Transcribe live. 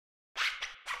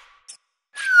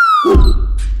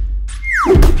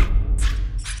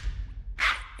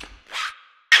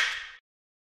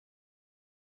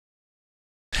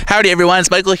Howdy everyone, it's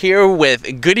Michael here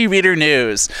with Good e-Reader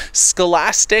News.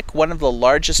 Scholastic, one of the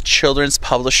largest children's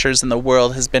publishers in the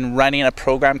world, has been running a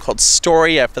program called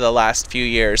Storia for the last few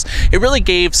years. It really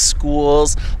gave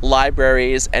schools,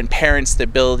 libraries, and parents the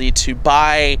ability to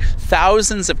buy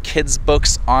thousands of kids'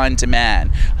 books on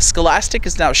demand. Scholastic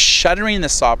is now shuttering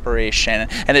this operation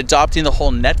and adopting the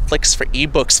whole Netflix for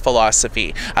eBooks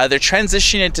philosophy. They're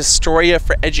transitioning into Storia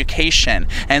for education,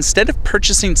 and instead of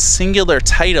purchasing singular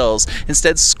titles,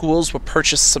 instead schools will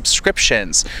purchase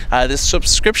subscriptions. The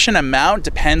subscription amount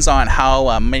depends on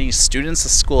how many students the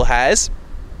school has.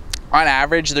 On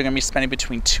average, they're going to be spending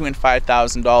between $2,000 and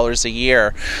 $5,000 a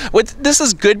year. This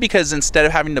is good because instead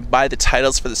of having to buy the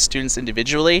titles for the students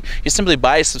individually, you simply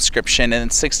buy a subscription and then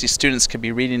 60 students could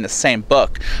be reading the same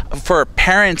book. For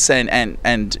parents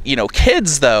and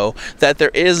kids, though, that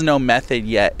there is no method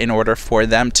yet in order for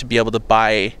them to be able to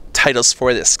buy titles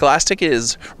for this. Scholastic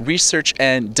is research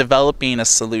and developing a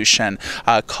solution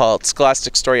called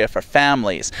Scholastic Storia for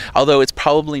Families, although it's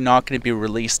probably not going to be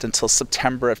released until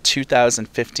September of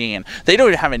 2015. They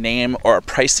don't have a name or a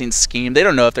pricing scheme. They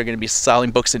don't know if they're going to be selling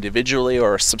books individually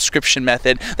or a subscription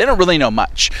method. They don't really know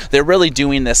much. They're really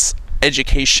doing this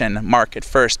education market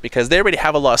first because they already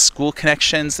have a lot of school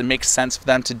connections. It makes sense for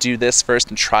them to do this first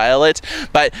and trial it.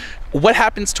 But what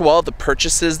happens to all the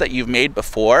purchases that you've made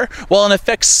before? Well, in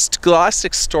effect,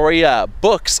 Scholastic Storia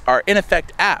books are in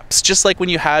effect apps. Just like when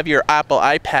you have your Apple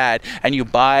iPad and you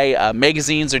buy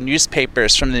magazines or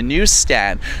newspapers from the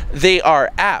newsstand, they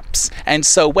are apps. And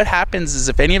so what happens is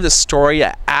if any of the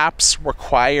Storia apps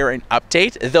require an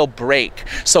update, they'll break.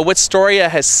 So what Storia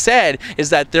has said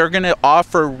is that they're going to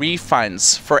offer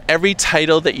refunds for every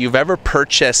title that you've ever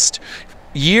purchased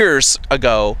years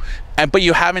ago, but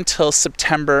you have until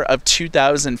September of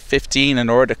 2015 in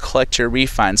order to collect your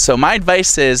refund. So my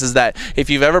advice is that if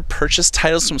you've ever purchased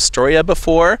titles from Storia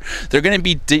before, they're going to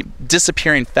be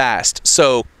disappearing fast.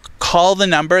 So call the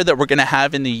number that we're going to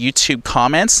have in the YouTube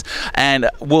comments, and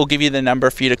we'll give you the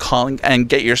number for you to call and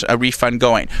get your refund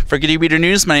going. For Good e-Reader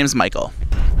News, my name is Michael.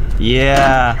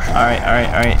 Yeah. All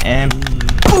right. And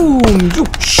boom!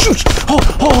 Shoot!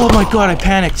 Oh my God! I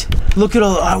panicked. Look at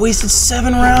all. I wasted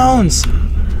 7 rounds.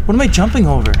 What am I jumping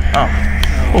over?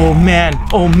 Oh man!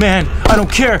 I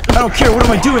don't care! What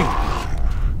am I doing?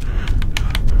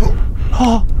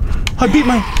 Oh,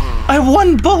 I have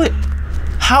 1 bullet.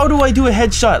 How do I do a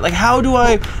headshot? Like, how do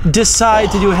I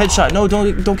decide to do a headshot? No,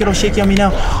 don't get all shaky on me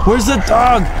now. Where's the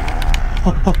dog?